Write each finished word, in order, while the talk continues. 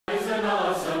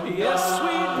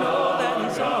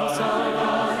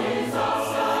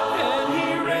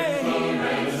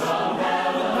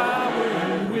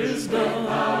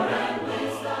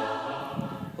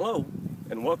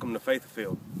welcome to Faith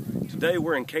Afield. Today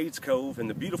we're in Cades Cove in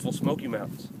the beautiful Smoky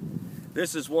Mountains.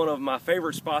 This is one of my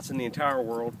favorite spots in the entire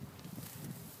world.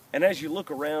 And as you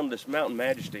look around this mountain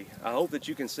majesty, I hope that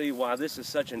you can see why this is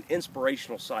such an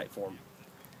inspirational site for me.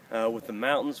 With the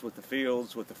mountains, with the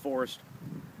fields, with the forest,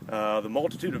 the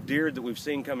multitude of deer that we've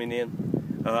seen coming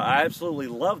in. I absolutely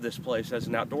love this place as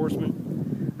an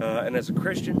outdoorsman and as a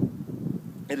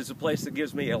Christian. It is a place that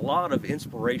gives me a lot of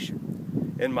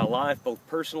inspiration in my life, both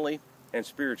personally and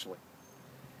spiritually.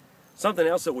 Something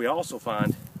else that we also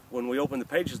find when we open the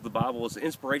pages of the Bible is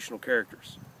inspirational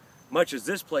characters. Much as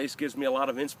this place gives me a lot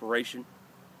of inspiration,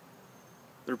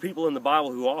 there are people in the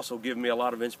Bible who also give me a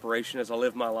lot of inspiration as I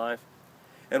live my life.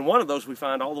 And one of those we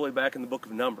find all the way back in the book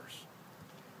of Numbers.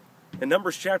 In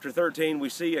Numbers chapter 13, we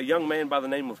see a young man by the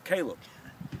name of Caleb.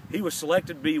 He was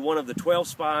selected to be one of the 12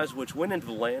 spies which went into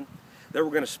the land. They were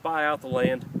going to spy out the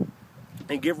land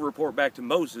and give a report back to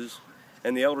Moses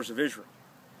and the elders of Israel.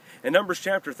 In Numbers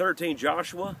chapter 13,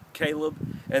 Joshua, Caleb,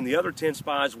 and the other 10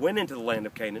 spies went into the land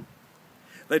of Canaan.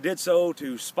 They did so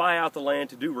to spy out the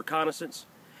land, to do reconnaissance,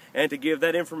 and to give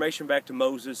that information back to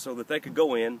Moses so that they could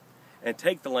go in and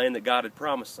take the land that God had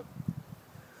promised them.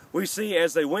 We see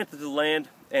as they went to the land,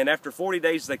 and after 40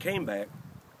 days they came back,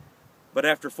 but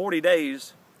after 40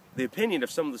 days, the opinion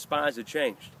of some of the spies had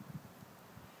changed.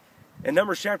 In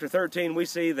Numbers chapter 13, we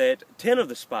see that 10 of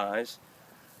the spies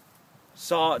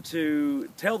sought to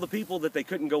tell the people that they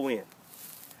couldn't go in.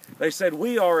 They said,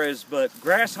 "We are as but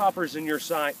grasshoppers in your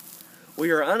sight.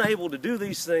 We are unable to do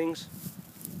these things."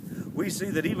 We see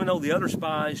that even though the other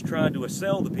spies tried to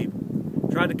assail the people,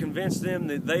 tried to convince them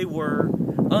that they were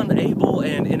unable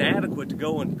and inadequate to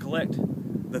go and collect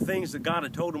the things that God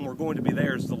had told them were going to be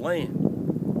theirs, the land.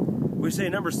 We see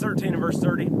in Numbers 13 and verse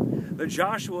 30 that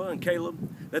Joshua and Caleb,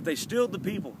 that they stilled the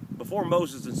people before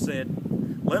Moses and said,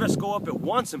 "Let us go up at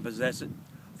once and possess it,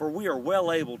 for we are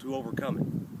well able to overcome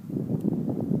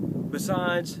it."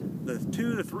 Besides the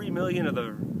 2 to 3 million of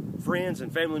their friends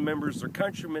and family members, their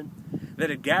countrymen that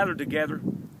had gathered together,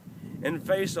 in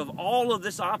face of all of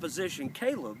this opposition,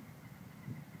 Caleb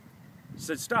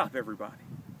said, "Stop, everybody.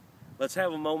 Let's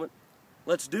have a moment.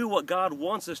 Let's do what God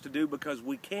wants us to do, because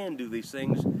we can do these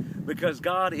things, because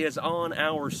God is on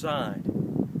our side."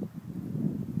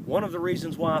 One of the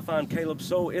reasons why I find Caleb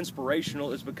so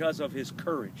inspirational is because of his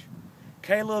courage.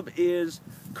 Caleb is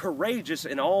courageous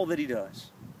in all that he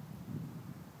does.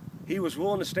 He was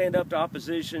willing to stand up to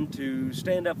opposition, to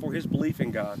stand up for his belief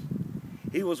in God.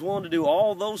 He was willing to do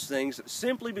all those things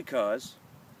simply because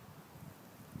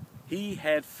he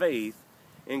had faith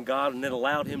in God, and it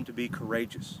allowed him to be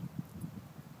courageous.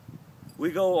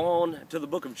 We go on to the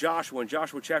book of Joshua, in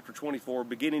Joshua chapter 24,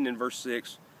 beginning in verse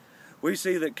 6. We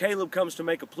see that Caleb comes to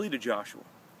make a plea to Joshua.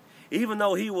 Even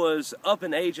though he was up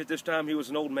in age at this time, he was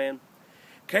an old man,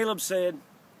 Caleb said,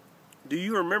 "Do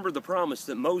you remember the promise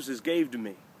that Moses gave to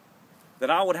me, that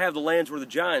I would have the lands where the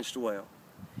giants dwell?"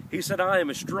 He said, "I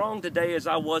am as strong today as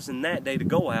I was in that day to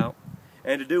go out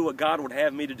and to do what God would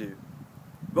have me to do,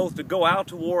 both to go out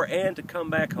to war and to come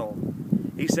back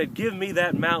home." He said, "Give me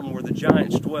that mountain where the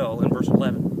giants dwell," in verse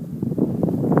 11.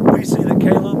 We see that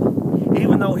Caleb,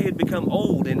 even though he had become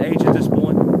old in age at this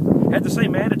point, had the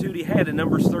same attitude he had in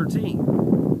Numbers 13,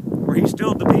 where he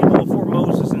stilled the people before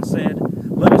Moses and said,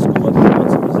 "Let us go up at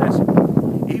once and possess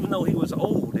it." Even though he was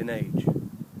old in age,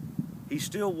 he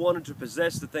still wanted to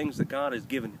possess the things that God has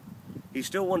given him. He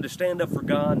still wanted to stand up for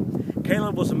God.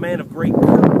 Caleb was a man of great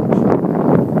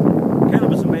courage.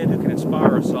 Caleb is a man who can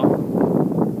inspire us all.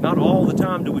 Not all the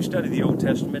time do we study the Old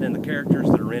Testament and the characters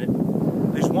that are in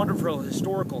it. These wonderful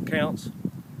historical accounts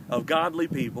of godly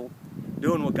people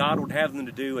doing what God would have them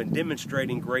to do and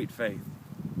demonstrating great faith.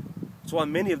 That's why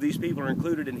many of these people are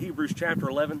included in Hebrews chapter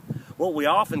 11, what we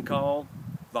often call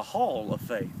the Hall of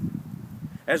Faith.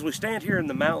 As we stand here in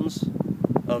the mountains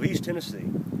of East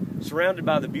Tennessee, surrounded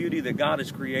by the beauty that God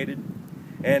has created,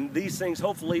 and these things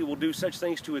hopefully will do such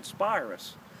things to inspire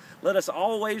us, let us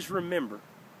always remember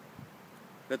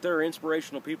that there are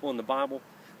inspirational people in the Bible.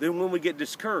 Then when we get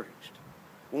discouraged,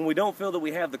 when we don't feel that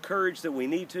we have the courage that we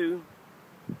need to,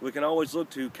 we can always look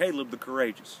to Caleb the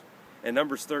courageous in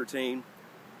Numbers 13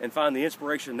 and find the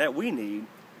inspiration that we need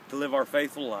to live our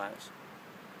faithful lives.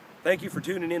 Thank you for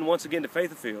tuning in once again to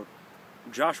Faith Afield.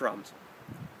 I'm Josh Robinson.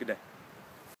 Good day.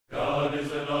 God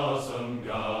is an awesome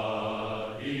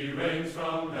God. He reigns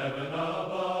from heaven above.